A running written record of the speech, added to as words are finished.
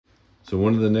So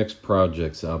one of the next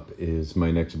projects up is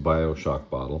my next Bioshock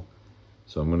bottle.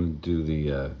 So I'm going to do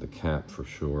the cap for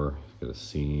sure. Got a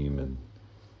seam and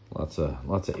lots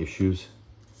of issues.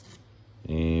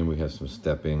 And we have some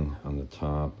stepping on the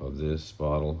top of this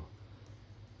bottle.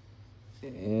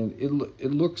 And it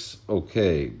looks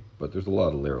okay, but there's a lot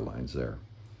of layer lines there.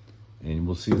 And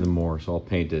we'll see them more, so I'll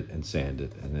paint it and sand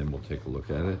it, and then we'll take a look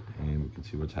at it and we can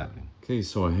see what's happening. Okay,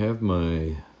 so I have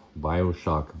my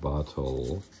Bioshock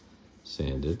bottle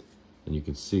sanded, and you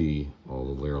can see all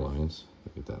the layer lines.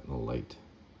 Look at that in the light.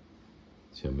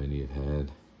 See how many it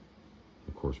had.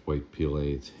 Of course, white PLA,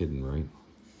 it's hidden, right?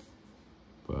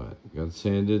 But got it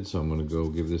sanded, so I'm gonna go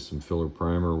give this some filler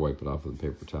primer, wipe it off with a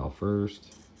paper towel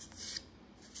first,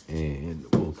 and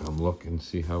we'll come look and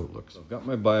see how it looks. I've got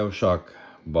my Bioshock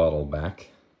bottle back,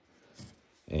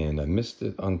 and I missed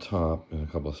it on top in a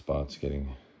couple of spots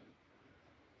getting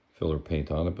filler paint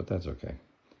on it, but that's okay.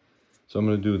 So I'm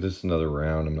going to do this another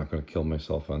round. I'm not going to kill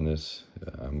myself on this.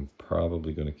 I'm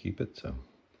probably going to keep it.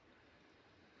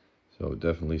 So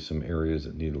definitely some areas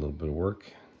that need a little bit of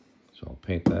work. So I'll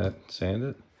paint that, sand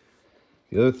it.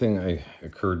 The other thing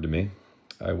occurred to me,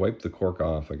 I wiped the cork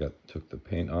off. Took the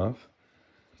paint off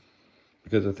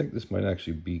because I think this might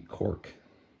actually be cork.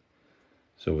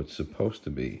 So it's supposed to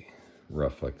be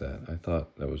rough like that. I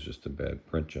thought that was just a bad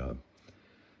print job.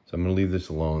 So I'm going to leave this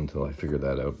alone until I figure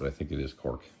that out, but I think it is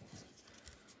cork.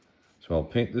 So I'll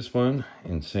paint this one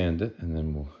and sand it, and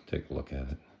then we'll take a look at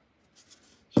it.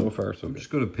 So far, so good. I'm just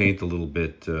going to paint a little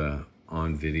bit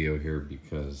on video here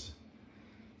because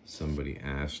somebody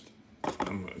asked.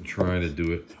 I'm going to try to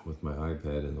do it with my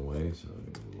iPad in the way, so I'm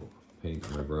going to a little paint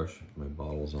on my brush. My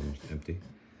bottle's almost empty.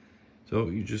 So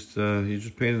you just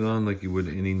paint it on like you would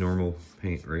any normal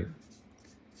paint, right?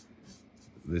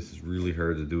 This is really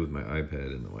hard to do with my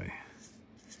iPad in the way.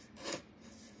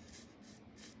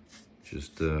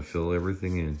 Just fill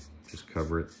everything in, just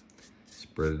cover it,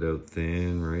 spread it out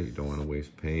thin, right? You don't want to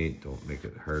waste paint, don't make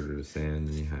it harder to sand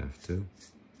than you have to.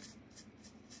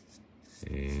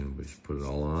 And we'll just put it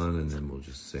all on, and then we'll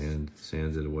just sand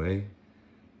it away,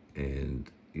 and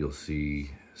you'll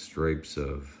see stripes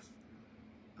of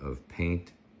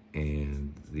paint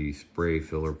and the spray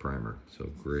filler primer. So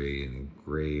gray and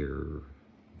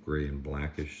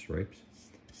blackish stripes.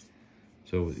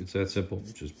 So it's that simple,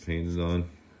 just paint it on.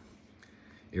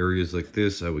 Areas like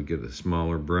this, I would get a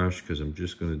smaller brush because I'm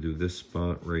just going to do this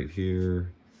spot right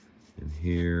here and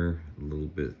here a little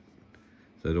bit.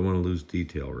 So I don't want to lose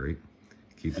detail, right?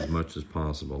 Keep as much as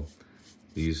possible.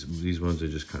 These ones I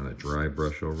just kind of dry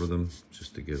brush over them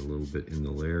just to get a little bit in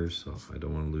the layers, so I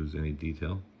don't want to lose any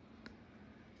detail.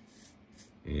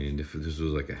 And if this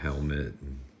was like a helmet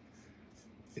and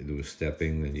it was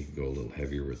stepping, then you can go a little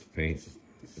heavier with the paint.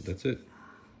 But that's it.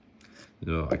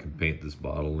 You know, I can paint this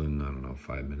bottle in, I don't know,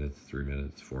 5 minutes, 3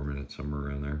 minutes, 4 minutes, somewhere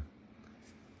around there.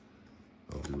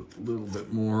 I'll do a little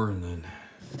bit more and then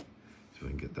so I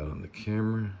can get that on the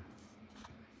camera.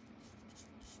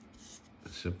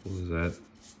 As simple as that.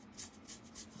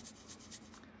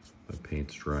 My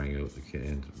paint's drying out. The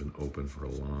can's been open for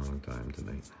a long time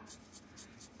tonight.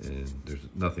 And there's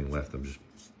nothing left. I'm just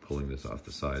pulling this off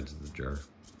the sides of the jar.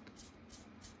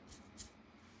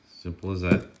 Simple as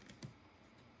that.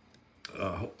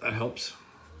 I hope that helps.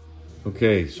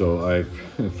 Okay, so I've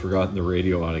forgotten the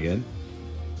radio on again.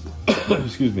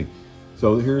 Excuse me.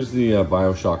 So here's the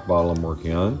Bioshock bottle I'm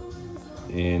working on.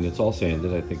 And it's all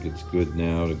sanded. I think it's good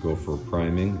now to go for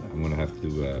priming. I'm going to have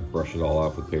to brush it all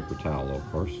off with paper towel,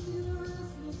 of course.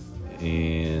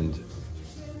 And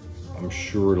I'm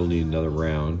sure it'll need another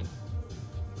round.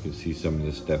 You can see some of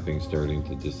the stepping starting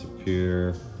to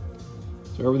disappear.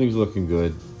 So everything's looking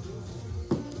good.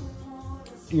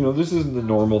 You know, this isn't the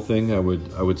normal thing I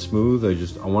would smooth.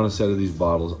 I want a set of these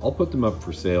bottles. I'll put them up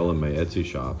for sale in my Etsy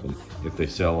shop, and if they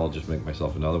sell, I'll just make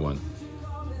myself another one.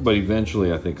 But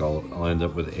eventually, I think I'll end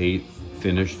up with 8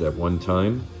 finished at one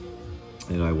time,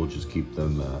 and I will just keep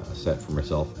them a set for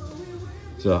myself.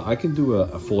 So I can do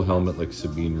a full helmet like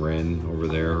Sabine Wren over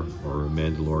there, or a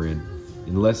Mandalorian,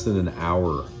 in less than an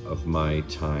hour of my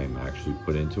time actually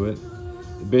put into it.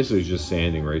 Basically, it's just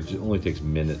sanding, right? It only takes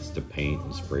minutes to paint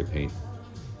and spray paint.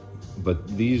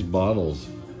 But these bottles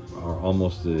are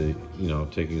almost, you know,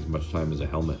 taking as much time as a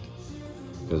helmet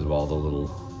because of all the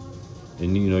little,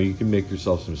 and you know, you can make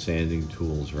yourself some sanding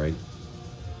tools, right?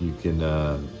 You can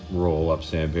roll up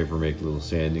sandpaper, make little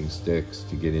sanding sticks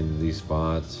to get into these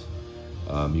spots.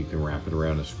 You can wrap it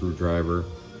around a screwdriver.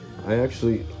 I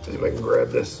actually, if I can grab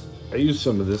this, I use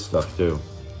some of this stuff too.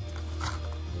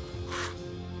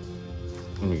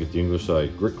 Let me get the English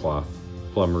side, grit cloth,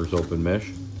 plumber's open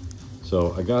mesh.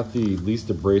 So I got the least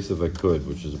abrasive I could,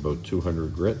 which is about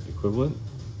 200 grit equivalent.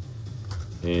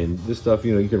 And this stuff,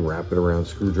 you know, you can wrap it around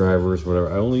screwdrivers, whatever.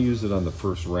 I only use it on the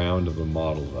first round of a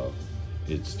model though.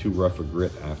 It's too rough a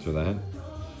grit after that.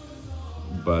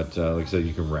 But like I said,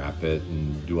 you can wrap it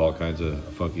and do all kinds of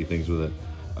funky things with it.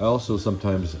 I also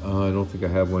sometimes, I don't think I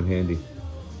have one handy,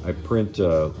 I print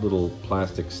little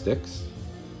plastic sticks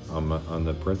on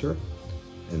the printer,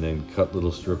 and then cut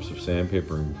little strips of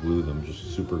sandpaper and glue them,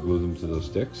 just super glue them to those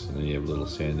sticks, and then you have little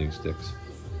sanding sticks.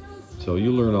 So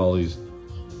you learn all these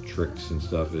tricks and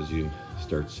stuff as you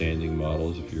start sanding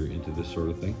models if you're into this sort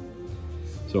of thing.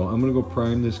 So I'm gonna go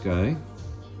prime this guy,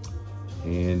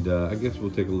 and I guess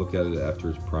we'll take a look at it after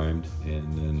it's primed,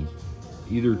 and then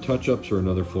either touch-ups or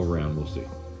another full round, we'll see.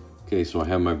 Okay, so I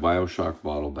have my Bioshock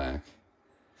bottle back,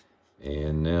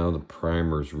 and now the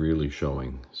primer's really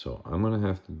showing. So I'm gonna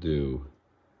have to do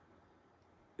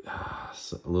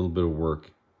a little bit of work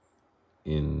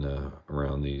in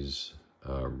around these,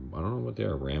 I don't know what they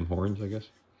are, ram horns, I guess.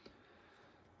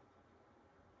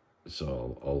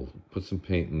 So I'll put some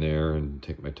paint in there and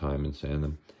take my time and sand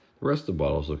them. The rest of the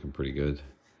bottle's looking pretty good.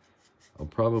 I'll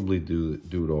probably do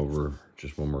it over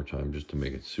just one more time just to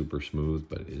make it super smooth,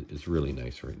 but it's really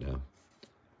nice right now.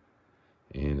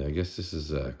 And I guess this is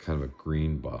kind of a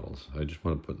green bottle, so I just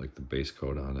want to put like the base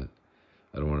coat on it.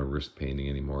 I don't want to risk painting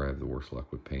anymore. I have the worst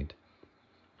luck with paint.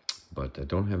 But I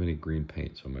don't have any green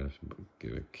paint, so I might have to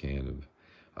give a can of,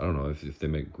 I don't know, if they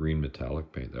make green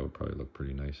metallic paint, that would probably look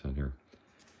pretty nice on here.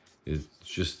 It's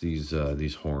just these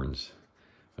horns.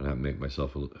 And I make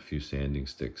myself a few sanding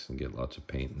sticks and get lots of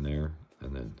paint in there,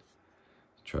 and then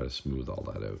try to smooth all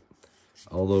that out.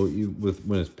 Although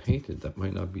when it's painted, that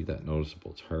might not be that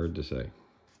noticeable. It's hard to say.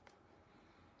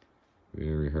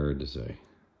 Very hard to say.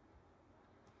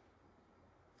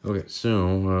 Okay,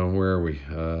 so where are we?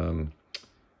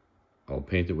 I'll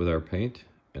paint it with our paint,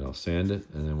 and I'll sand it,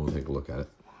 and then we'll take a look at it.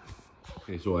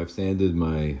 Okay, so I've sanded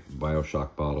my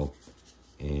Bioshock bottle,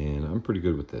 and I'm pretty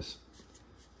good with this.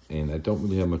 And I don't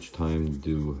really have much time to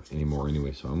do anymore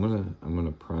anyway, so I'm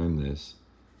gonna prime this,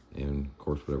 and of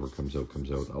course whatever comes out comes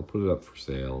out. I'll put it up for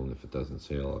sale, and if it doesn't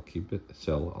sell, I'll keep it.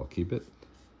 I'll keep it,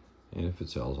 and if it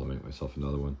sells, I'll make myself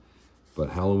another one. But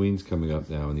Halloween's coming up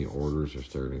now, and the orders are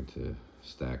starting to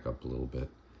stack up a little bit.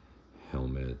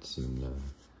 Helmets and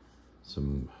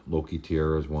some Loki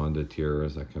tiaras, Wanda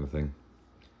tiaras, that kind of thing.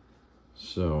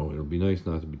 So it'll be nice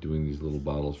not to be doing these little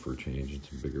bottles for a change and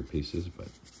some bigger pieces, but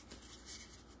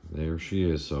there she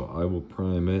is. So I will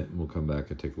prime it, and we'll come back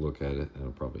and take a look at it, and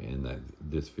I'll probably end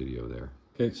this video there.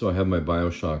 Okay, so I have my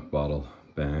Bioshock bottle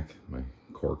back. My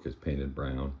cork is painted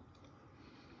brown.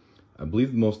 I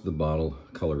believe most of the bottle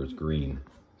color is green,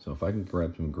 so if I can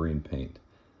grab some green paint,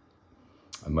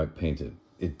 I might paint it.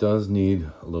 It does need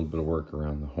a little bit of work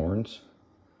around the horns,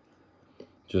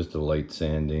 just a light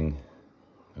sanding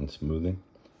and smoothing,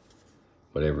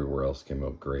 but everywhere else came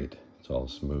out great. It's all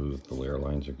smooth, the layer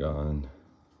lines are gone.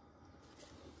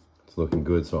 It's looking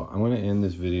good. So I'm going to end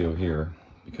this video here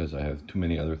because I have too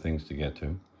many other things to get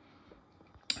to.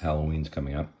 Halloween's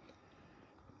coming up,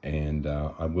 and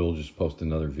I will just post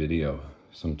another video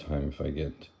sometime if I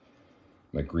get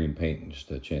my green paint and just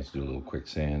a chance to do a little quick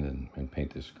sand and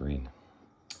paint this green.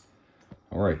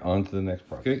 All right, on to the next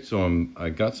project. Okay, so I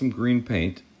got some green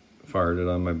paint, fired it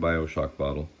on my Bioshock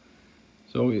bottle.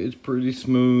 So it's pretty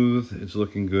smooth, it's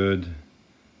looking good.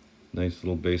 Nice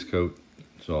little base coat.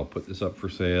 So I'll put this up for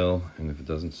sale, and if it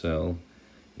doesn't sell,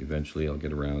 eventually I'll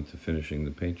get around to finishing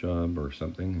the paint job or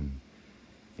something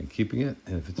and keeping it.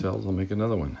 And if it sells, I'll make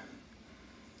another one.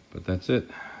 But that's it.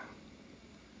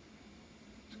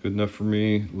 It's good enough for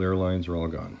me. Layer lines are all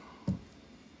gone.